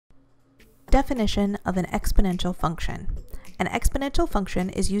Definition of an exponential function. An exponential function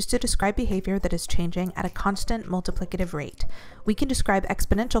is used to describe behavior that is changing at a constant multiplicative rate. We can describe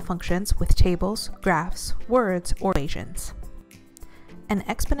exponential functions with tables, graphs, words, or equations. An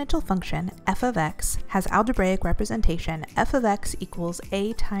exponential function, f of x, has algebraic representation f of x equals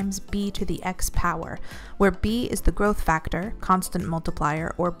a times b to the x power, where b is the growth factor, constant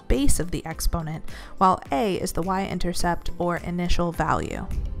multiplier, or base of the exponent, while a is the y-intercept, or initial value.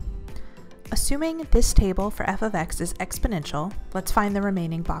 Assuming this table for f of x is exponential, let's find the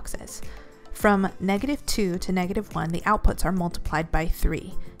remaining boxes. From -2 to -1, the outputs are multiplied by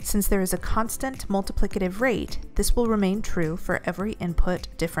 3. Since there is a constant multiplicative rate, this will remain true for every input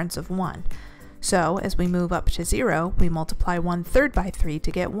difference of 1. So as we move up to 0, we multiply 1/3 by 3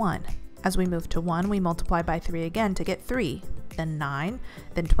 to get 1. As we move to 1, we multiply by 3 again to get 3, then 9,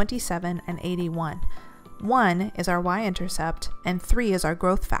 then 27, and 81. 1 is our y-intercept, and 3 is our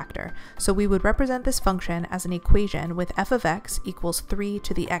growth factor, so we would represent this function as an equation with f of x equals 3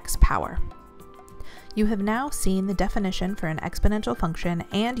 to the x power. You have now seen the definition for an exponential function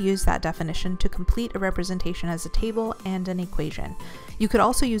and used that definition to complete a representation as a table and an equation. You could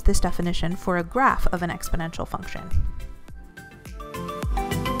also use this definition for a graph of an exponential function.